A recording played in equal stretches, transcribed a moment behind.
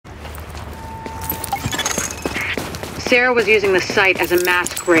Sarah was using the site as a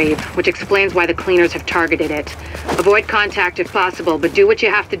mass grave, which explains why the cleaners have targeted it. Avoid contact if possible, but do what you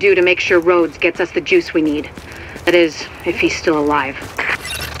have to do to make sure Rhodes gets us the juice we need. That is, if he's still alive.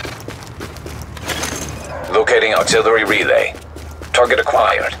 Locating auxiliary relay. Target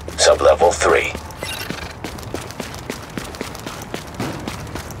acquired. Sub-level 3.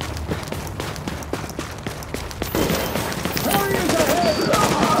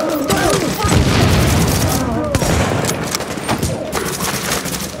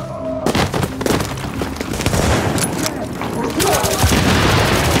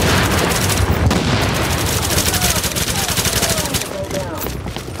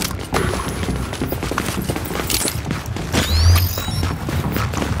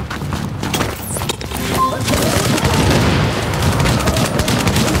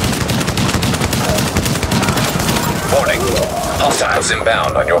 Hostiles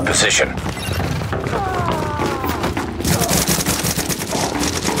inbound on your position.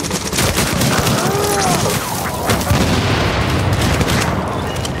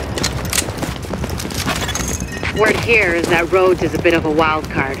 Word here is that Rhodes is a bit of a wild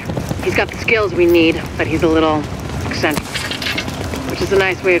card. He's got the skills we need, but he's a little eccentric. Which is a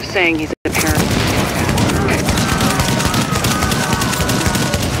nice way of saying he's a parent.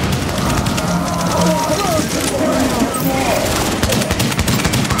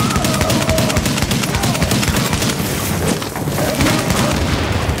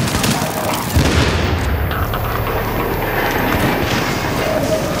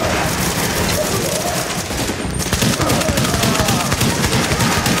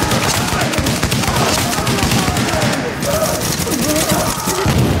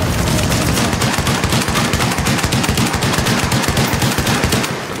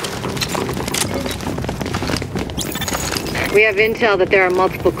 We have intel that there are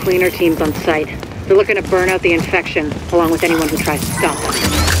multiple cleaner teams on site. They're looking to burn out the infection, along with anyone who tries to stop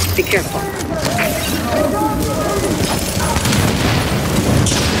them. Be careful.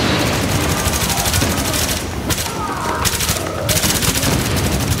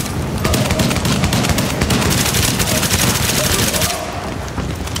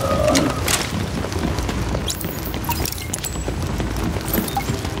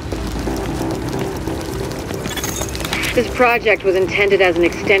 This project was intended as an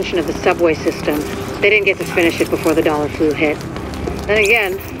extension of the subway system. They didn't get to finish it before the dollar flu hit. Then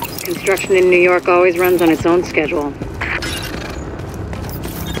again, construction in New York always runs on its own schedule.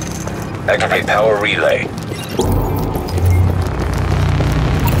 Activate power relay.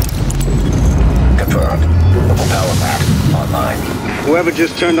 Confirmed. Power pack online. Whoever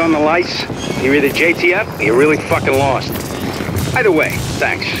just turned on the lights, you're either JTF or you're really fucking lost. Either way,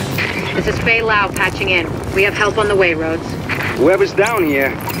 thanks. This is Faye Lau patching in. We have help on the way, Rhodes. Whoever's down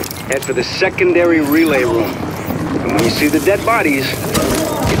here, head for the secondary relay room. And when you see the dead bodies,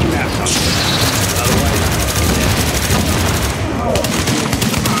 get your ass on.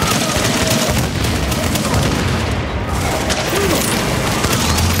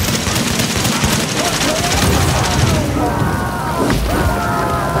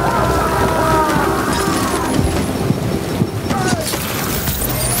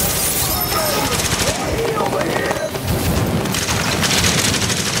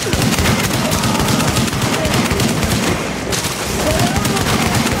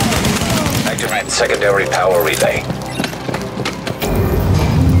 Secondary power relay.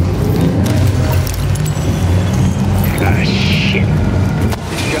 Ah, shit.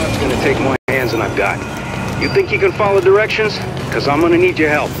 This job's gonna take more hands than I've got. You think you can follow directions? Because I'm gonna need your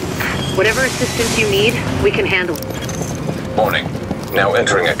help. Whatever assistance you need, we can handle. Warning. Now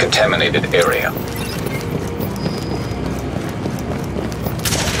entering a contaminated area.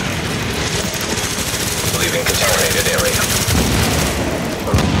 Leaving contaminated area.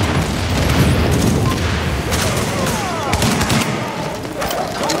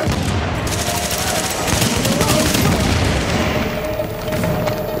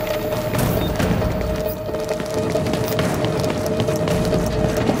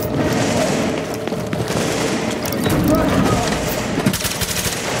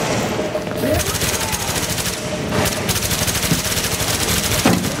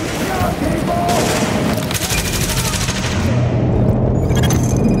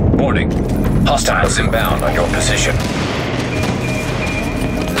 Hostiles inbound on your position.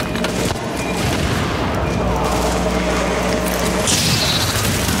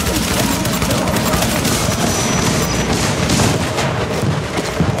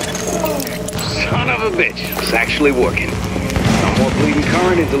 Son of a bitch. It's actually working. No more bleeding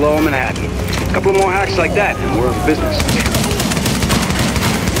current into Lower Manhattan. A couple more hacks like that and we're in business.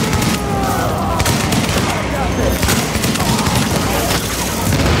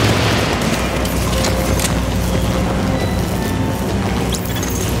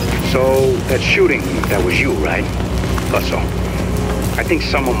 That shooting, that was you, right? Thought so. I think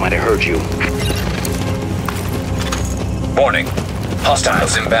someone might have heard you. Warning.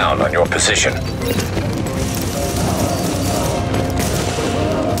 Hostiles inbound on your position.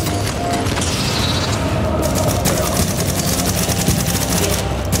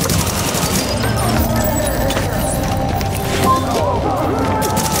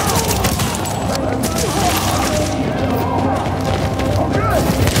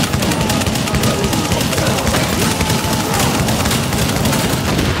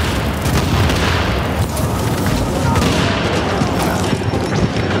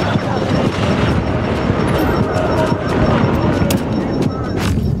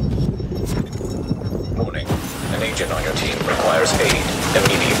 On your team requires aid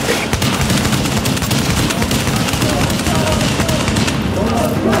immediately.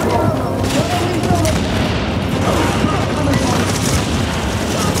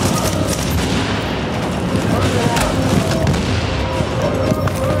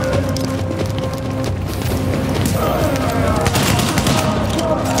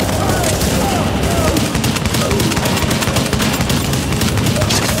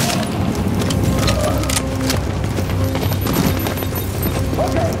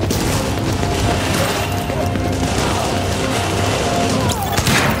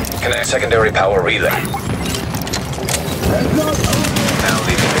 Connect secondary power relay. Now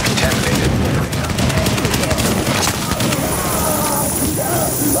leaving the contaminated area.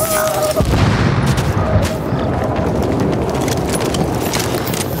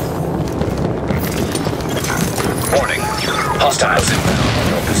 Warning. Hostiles inbound on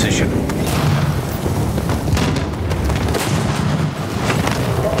your position.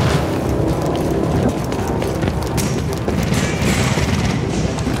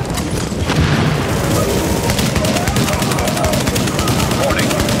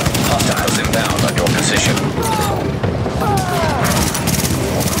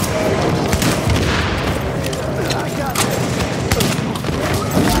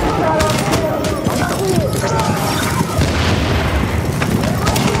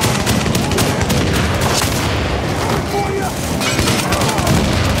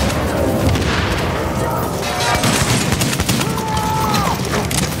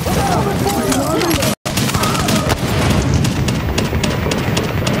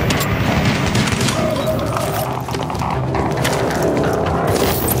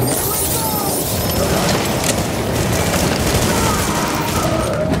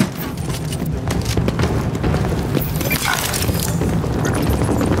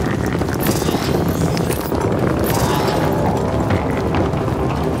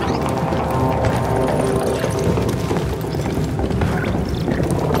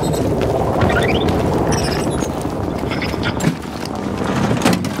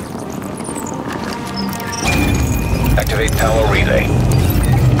 Activate power relay.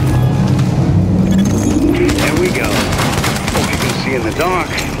 There we go. Hope you can see in the dark,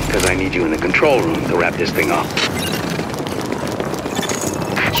 because I need you in the control room to wrap this thing up.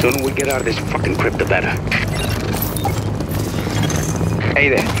 Sooner we get out of this fucking crypt, the better. Hey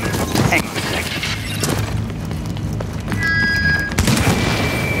there. Hang on a second.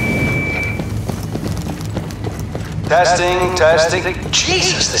 Testing.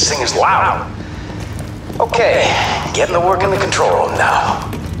 Jesus, this thing is loud. Okay, getting to work in the control room now.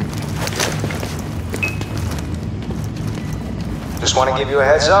 Just want to give you a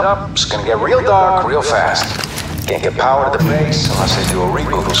heads up. It's gonna get real dark real fast. Can't get power to the base unless they do a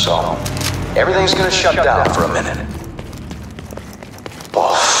reboot or so. Everything's gonna shut down for a minute.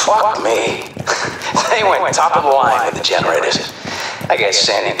 Oh, fuck me. They went top of the line with the generators. I guess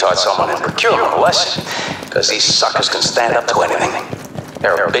Sandy taught someone in procurement a lesson, because these suckers can stand up to anything.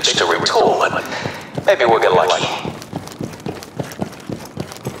 They're a bitch to retool, but maybe we'll get lucky.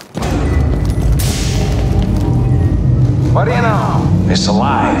 What do you know? It's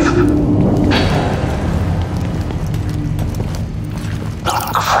alive.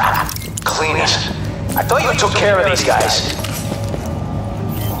 Oh, crap. Cleaners. I thought you took care of these guys.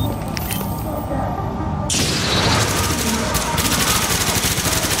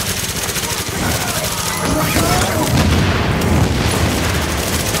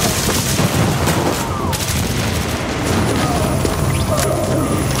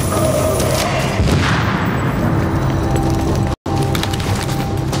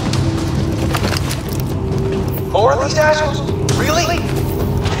 More of these assholes? Really?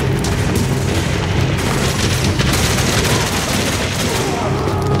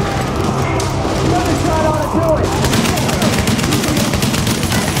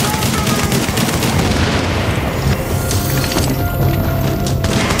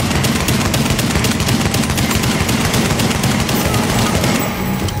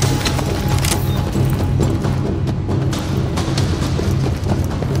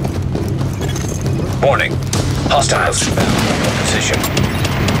 Hostiles inbound on your position.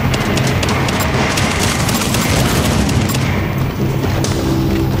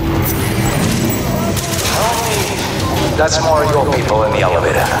 That's more of your people in the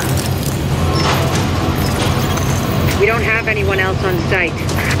elevator. We don't have anyone else on site.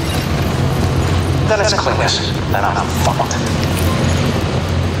 Then it's cleaners, and I'm fucked.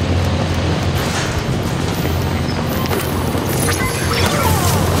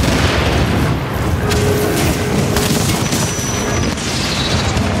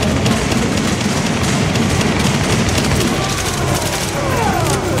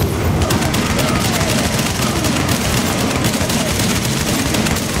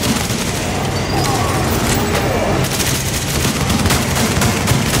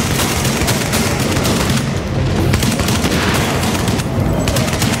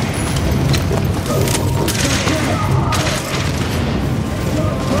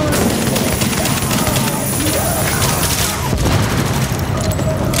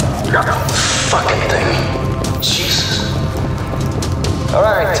 Fucking thing. Jesus.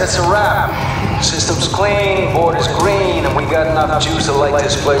 Alright, that's a wrap. System's clean, board is green, and we got enough juice to light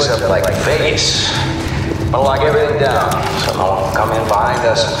this place up like Vegas. I'll lock everything down, so no one will come in behind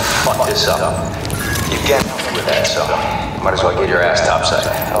us and fuck this up. You can't help me with that, so might as well get your ass topside.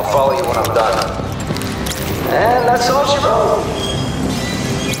 I'll follow you when I'm done. And that's all she wrote.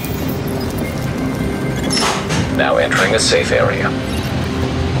 Now entering a safe area.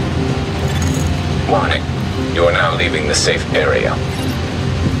 Warning. You are now leaving the safe area.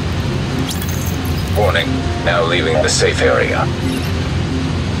 Warning. Now leaving the safe area.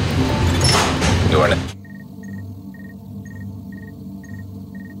 You are now...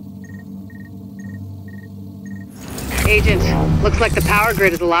 Agent, looks like the power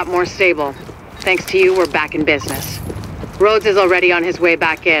grid is a lot more stable. Thanks to you, we're back in business. Rhodes is already on his way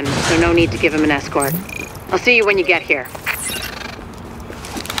back in, so no need to give him an escort. I'll see you when you get here.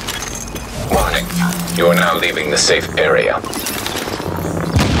 Warning. You are now leaving the safe area.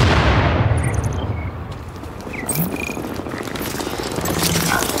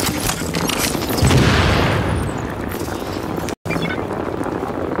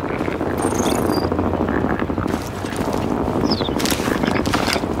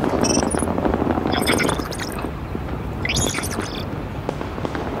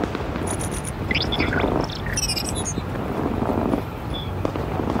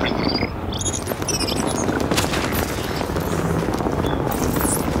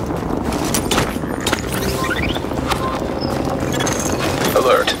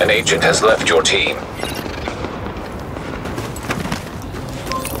 Alert, an agent has left your team.